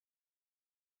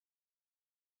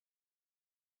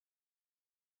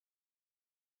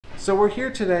So we're here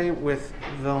today with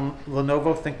the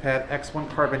Lenovo ThinkPad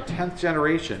X1 Carbon 10th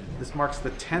generation. This marks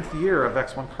the 10th year of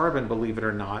X1 Carbon, believe it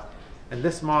or not. And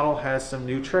this model has some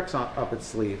new tricks up its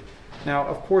sleeve. Now,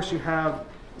 of course, you have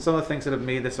some of the things that have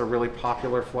made this a really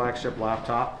popular flagship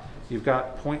laptop. You've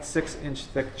got 0.6-inch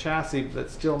thick chassis that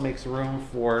still makes room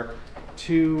for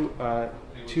two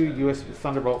USB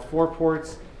Thunderbolt 4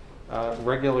 ports,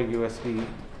 regular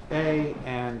USB-A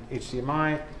and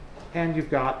HDMI, and you've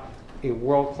got a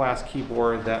world-class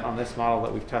keyboard that on this model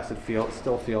that we've tested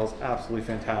still feels absolutely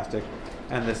fantastic,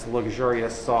 and this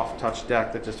luxurious soft touch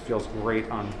deck that just feels great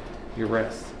on your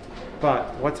wrists.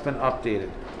 But what's been updated?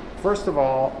 First of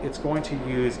all, it's going to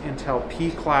use Intel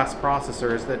P-class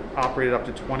processors that operated up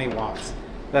to 20 watts.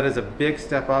 That is a big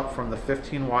step up from the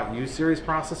 15-watt U-series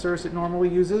processors it normally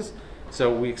uses,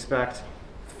 so we expect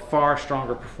far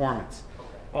stronger performance.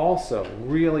 Also,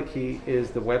 really key is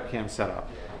the webcam setup.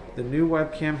 The new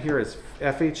webcam here is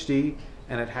FHD,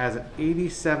 and it has an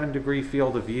 87-degree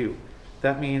field of view.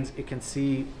 That means it can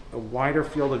see a wider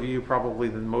field of view probably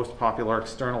than most popular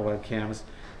external webcams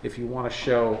if you want to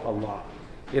show a lot.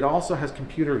 It also has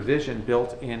computer vision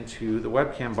built into the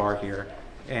webcam bar here,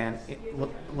 and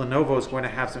Lenovo is going to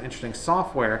have some interesting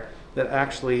software that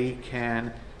actually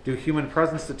can do human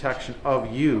presence detection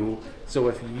of you, so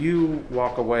if you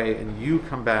walk away and you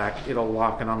come back, it'll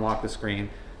lock and unlock the screen,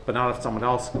 but not if someone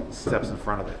else steps in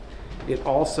front of it. It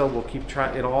also will keep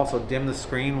track. It'll also dim the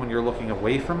screen when you're looking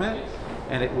away from it,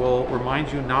 and it will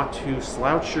remind you not to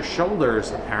slouch your shoulders,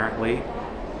 apparently,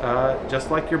 just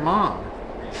like your mom.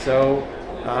 So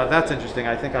that's interesting.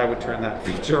 I think I would turn that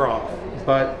feature off.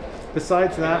 But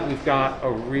besides that, we've got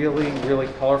a really, really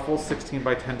colorful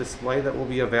 16:10 display that will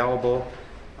be available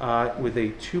with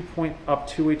up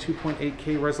to a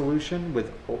 2.8K resolution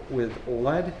with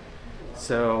OLED.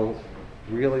 So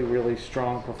really, really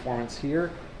strong performance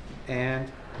here, and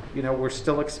we're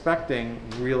still expecting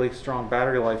really strong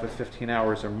battery life of 15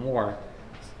 hours or more,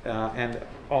 and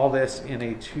all this in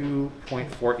a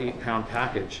 2.48-pound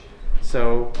package.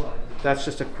 So that's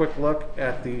just a quick look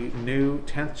at the new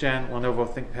 10th gen Lenovo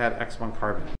ThinkPad X1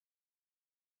 Carbon.